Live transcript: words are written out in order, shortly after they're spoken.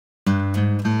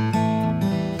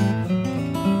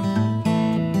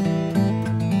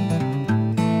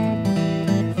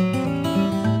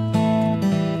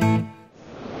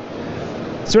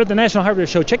So we're at the National Hardware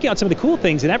Show, checking out some of the cool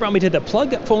things, and that brought me to the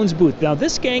Plugfones booth. Now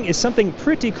this, gang, is something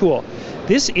pretty cool.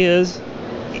 This is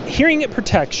hearing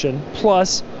protection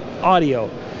plus audio.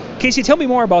 Casey, tell me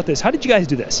more about this. How did you guys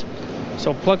do this?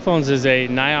 So Plugfones is a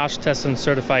NIOSH tested and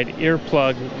certified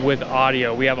earplug with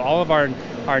audio. We have all of our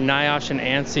NIOSH and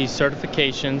ANSI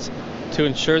certifications to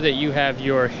ensure that you have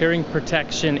your hearing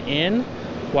protection in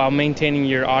while maintaining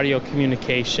your audio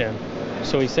communication.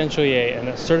 So essentially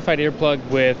a certified earplug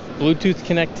with Bluetooth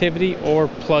connectivity or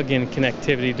plug-in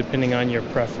connectivity depending on your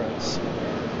preference.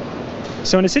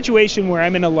 So in a situation where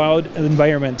I'm in a loud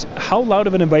environment, how loud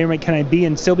of an environment can I be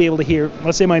and still be able to hear,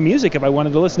 let's say, my music if I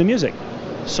wanted to listen to music?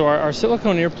 So our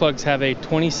silicone earplugs have a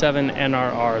 27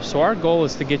 NRR. So our goal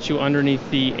is to get you underneath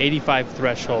the 85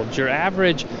 threshold. Your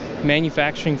average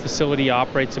manufacturing facility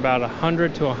operates about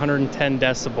 100 to 110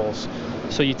 decibels.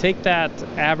 So you take that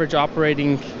average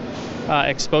operating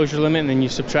exposure limit and then you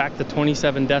subtract the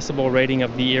 27 decibel rating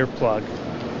of the earplug.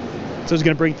 So it's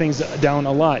going to bring things down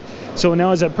a lot. So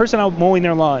now as a person out mowing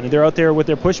their lawn, they're out there with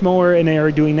their push mower and they are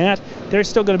doing that, they're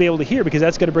still going to be able to hear, because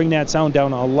that's going to bring that sound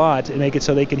down a lot and make it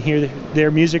so they can hear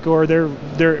their music or their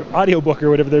audiobook or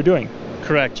whatever they're doing.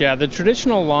 Correct, yeah. The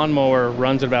traditional lawnmower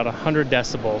runs at about 100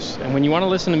 decibels. And when you want to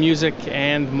listen to music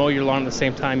and mow your lawn at the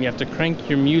same time, you have to crank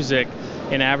your music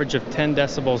an average of 10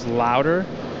 decibels louder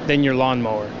than your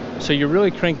lawnmower. So you're really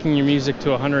cranking your music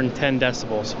to 110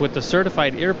 decibels. With the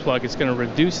certified earplug, it's going to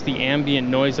reduce the ambient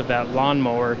noise of that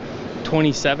lawnmower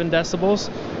 27 decibels.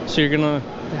 So you're going to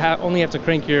only have to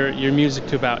crank your music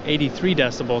to about 83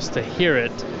 decibels to hear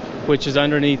it, which is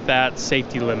underneath that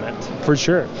safety limit. For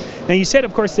sure. Now you said,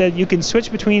 of course, that you can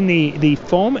switch between the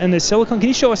foam and the silicone. Can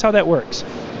you show us how that works?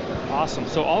 Awesome.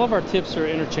 So all of our tips are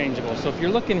interchangeable. So if you're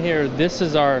looking here, this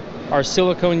is our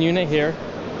silicone unit here.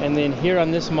 And then here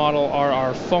on this model are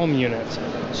our foam units.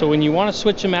 So when you want to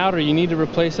switch them out or you need to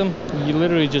replace them, you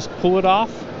literally just pull it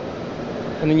off,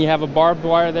 and then you have a barbed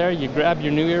wire there, you grab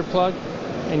your new earplug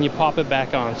and you pop it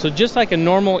back on. So just like a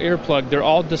normal earplug, they're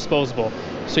all disposable.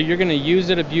 So you're going to use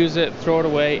it, abuse it, throw it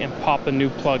away, and pop a new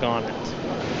plug on it.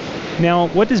 Now,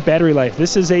 what is battery life?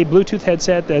 This is a Bluetooth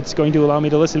headset that's going to allow me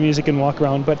to listen to music and walk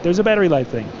around, but there's a battery life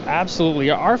thing. Absolutely.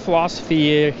 Our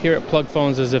philosophy here at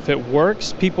Plugfones is if it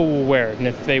works, people will wear it. And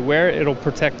if they wear it, it'll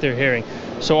protect their hearing.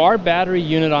 So our battery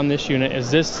unit on this unit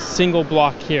is this single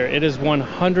block here. It is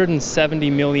 170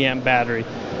 milliamp battery.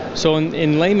 So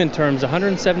in layman terms,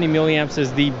 170 milliamps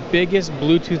is the biggest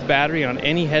Bluetooth battery on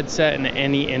any headset in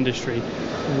any industry.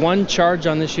 One charge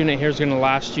on this unit here is going to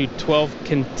last you 12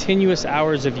 continuous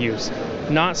hours of use.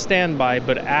 Not standby,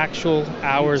 but actual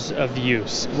hours of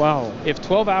use. Wow. If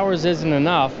 12 hours isn't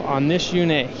enough, on this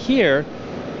unit here,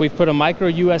 we've put a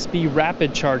micro USB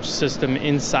rapid charge system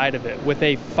inside of it with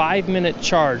a 5-minute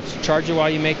charge. Charge it while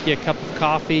you make you a cup of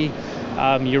coffee,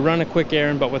 you run a quick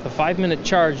errand, but with a 5-minute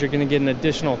charge, you're going to get an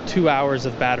additional 2 hours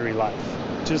of battery life.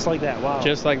 Just like that, wow.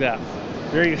 Just like that.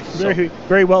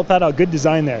 Very well thought out. Good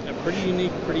design there. A pretty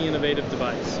unique, pretty innovative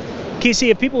device. Casey,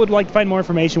 if people would like to find more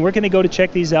information, where can they go to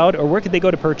check these out, or where could they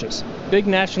go to purchase? Big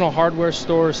national hardware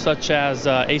stores such as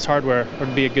Ace Hardware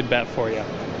would be a good bet for you.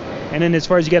 And then as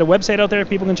far as you got a website out there,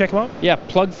 people can check them out? Yeah,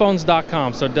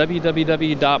 plugfones.com. So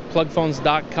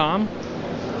www.plugfones.com.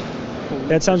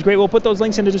 That sounds great. We'll put those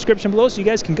links in the description below so you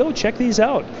guys can go check these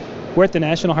out. We're at the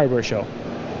National Hardware Show.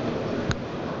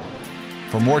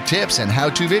 For more tips and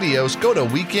how-to videos, go to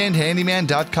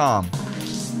weekendhandyman.com.